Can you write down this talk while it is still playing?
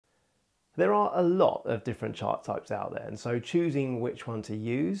There are a lot of different chart types out there, and so choosing which one to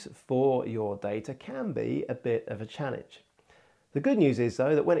use for your data can be a bit of a challenge. The good news is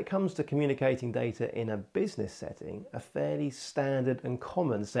though that when it comes to communicating data in a business setting, a fairly standard and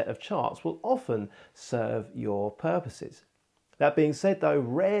common set of charts will often serve your purposes. That being said though,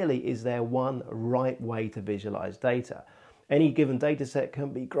 rarely is there one right way to visualize data. Any given data set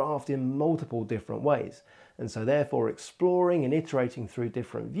can be graphed in multiple different ways, and so therefore exploring and iterating through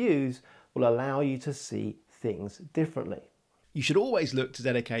different views will allow you to see things differently. You should always look to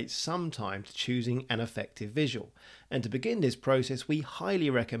dedicate some time to choosing an effective visual, and to begin this process we highly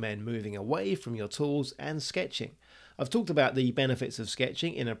recommend moving away from your tools and sketching. I've talked about the benefits of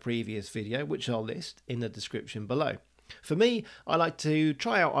sketching in a previous video which I'll list in the description below. For me, I like to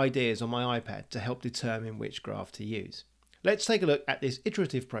try out ideas on my iPad to help determine which graph to use. Let's take a look at this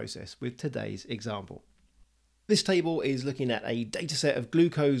iterative process with today's example. This table is looking at a dataset of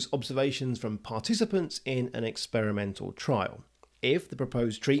glucose observations from participants in an experimental trial. If the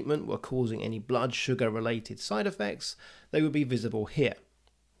proposed treatment were causing any blood sugar related side effects, they would be visible here.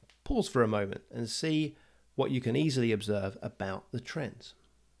 Pause for a moment and see what you can easily observe about the trends.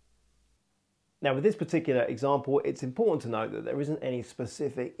 Now with this particular example, it's important to note that there isn't any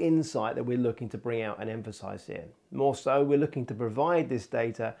specific insight that we're looking to bring out and emphasize here. More so, we're looking to provide this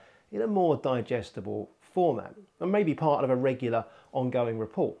data in a more digestible format and maybe part of a regular ongoing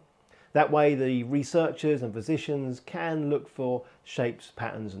report. That way the researchers and physicians can look for shapes,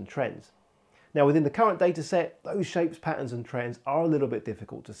 patterns and trends. Now within the current data set, those shapes, patterns and trends are a little bit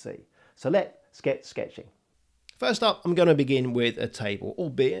difficult to see. So let's get sketching. First up, I'm going to begin with a table,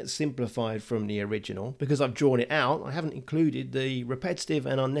 albeit simplified from the original. Because I've drawn it out, I haven't included the repetitive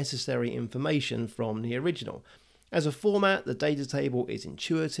and unnecessary information from the original. As a format, the data table is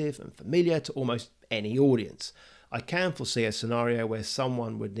intuitive and familiar to almost any audience. I can foresee a scenario where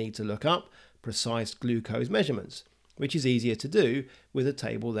someone would need to look up precise glucose measurements, which is easier to do with a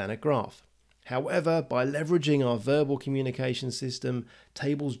table than a graph. However, by leveraging our verbal communication system,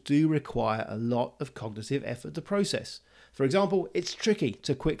 tables do require a lot of cognitive effort to process. For example, it's tricky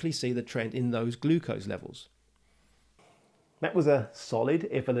to quickly see the trend in those glucose levels. That was a solid,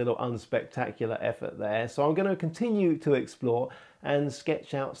 if a little unspectacular effort there, so I'm going to continue to explore and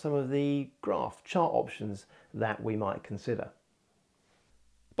sketch out some of the graph chart options that we might consider.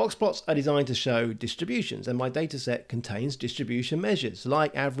 Box plots are designed to show distributions, and my dataset contains distribution measures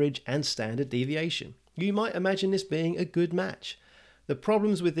like average and standard deviation. You might imagine this being a good match. The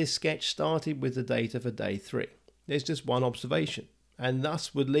problems with this sketch started with the data for day 3. There's just one observation, and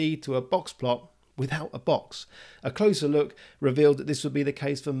thus would lead to a box plot without a box. A closer look revealed that this would be the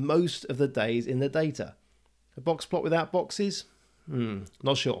case for most of the days in the data. A box plot without boxes?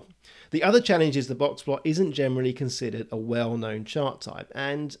 Not sure. The other challenge is the box plot isn't generally considered a well-known chart type,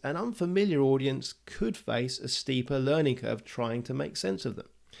 and an unfamiliar audience could face a steeper learning curve trying to make sense of them.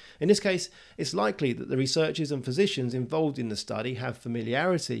 In this case, it's likely that the researchers and physicians involved in the study have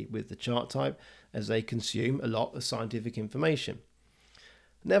familiarity with the chart type as they consume a lot of scientific information.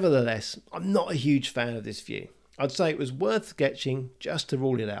 Nevertheless, I'm not a huge fan of this view. I'd say it was worth sketching just to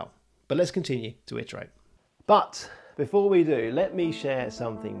rule it out, but let's continue to iterate. But before we do, let me share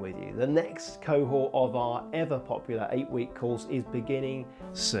something with you. The next cohort of our ever popular 8-week course is beginning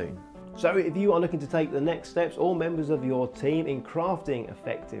soon. So if you are looking to take the next steps, or members of your team, in crafting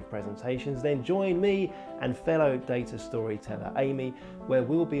effective presentations, then join me and fellow data storyteller Amy, where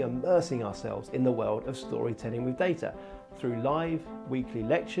we'll be immersing ourselves in the world of storytelling with data through live weekly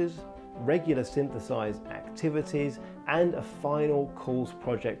lectures, regular synthesized activities, and a final course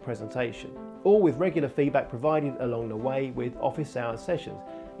project presentation, all with regular feedback provided along the way with office hours sessions,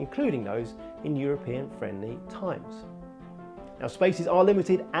 including those in European friendly times. Now spaces are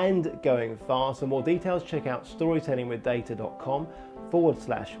limited and going fast. For more details, check out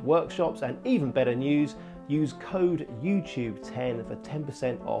storytellingwithdata.com/workshops, and even better news, use code YouTube10 for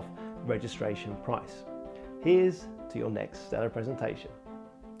 10% off registration price. Here's to your next stellar presentation.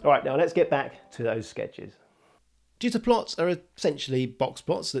 All right, now let's get back to those sketches. Jitter plots are essentially box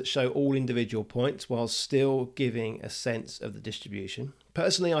plots that show all individual points while still giving a sense of the distribution.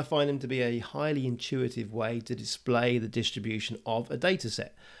 Personally, I find them to be a highly intuitive way to display the distribution of a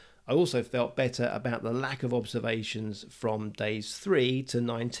dataset. I also felt better about the lack of observations from days 3 to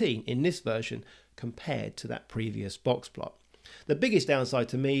 19 in this version compared to that previous box plot. The biggest downside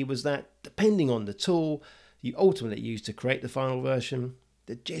to me was that, depending on the tool you ultimately use to create the final version,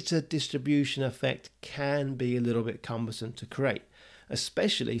 the jitter distribution effect can be a little bit cumbersome to create,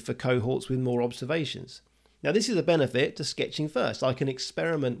 especially for cohorts with more observations. Now this is a benefit to sketching first. I can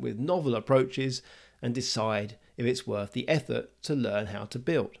experiment with novel approaches and decide if it's worth the effort to learn how to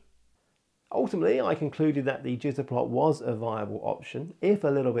build. Ultimately, I concluded that the jitter plot was a viable option, if a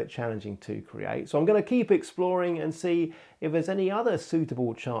little bit challenging to create. So I'm going to keep exploring and see if there's any other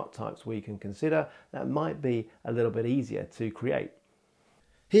suitable chart types we can consider that might be a little bit easier to create.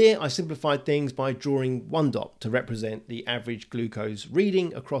 Here I simplified things by drawing one dot to represent the average glucose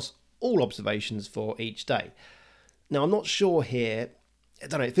reading across all observations for each day. Now I'm not sure here, I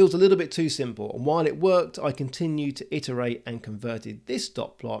don't know, it feels a little bit too simple, and while it worked I continued to iterate and converted this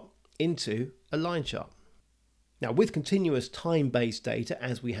dot plot into a line chart. Now with continuous time-based data,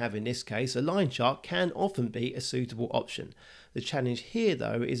 as we have in this case, a line chart can often be a suitable option. The challenge here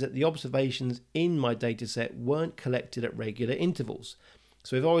though is that the observations in my dataset weren't collected at regular intervals.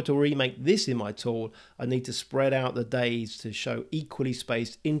 So if I were to remake this in my tool, I need to spread out the days to show equally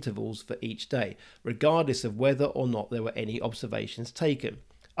spaced intervals for each day, regardless of whether or not there were any observations taken.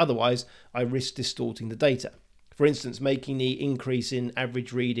 Otherwise, I risk distorting the data. For instance, making the increase in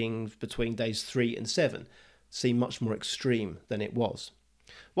average readings between days 3 and 7 seem much more extreme than it was.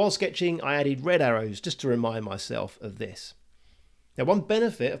 While sketching, I added red arrows just to remind myself of this. Now, one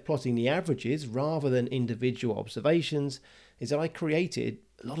benefit of plotting the averages rather than individual observations is that I created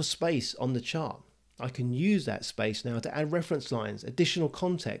a lot of space on the chart. I can use that space now to add reference lines, additional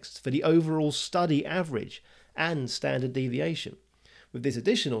context for the overall study average and standard deviation. With this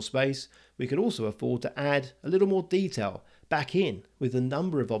additional space, we could also afford to add a little more detail back in with the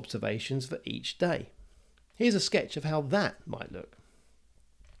number of observations for each day. Here's a sketch of how that might look.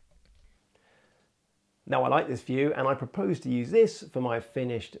 Now I like this view and I propose to use this for my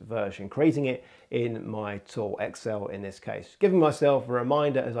finished version, creating it in my tool, Excel in this case, giving myself a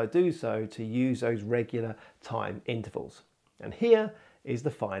reminder as I do so to use those regular time intervals. And here is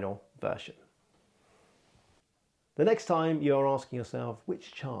the final version. The next time you're asking yourself,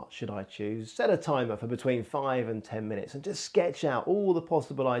 which chart should I choose? Set a timer for between 5 and 10 minutes and just sketch out all the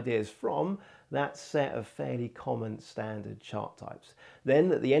possible ideas from that set of fairly common standard chart types.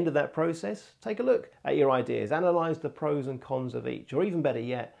 Then at the end of that process, take a look at your ideas, analyze the pros and cons of each, or even better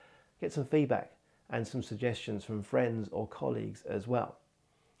yet, get some feedback and some suggestions from friends or colleagues as well.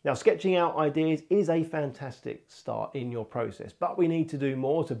 Now, sketching out ideas is a fantastic start in your process, but we need to do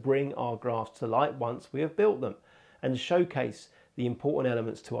more to bring our graphs to light once we have built them and showcase the important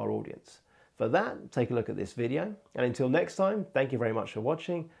elements to our audience. For that, take a look at this video. And until next time, thank you very much for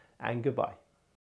watching and goodbye.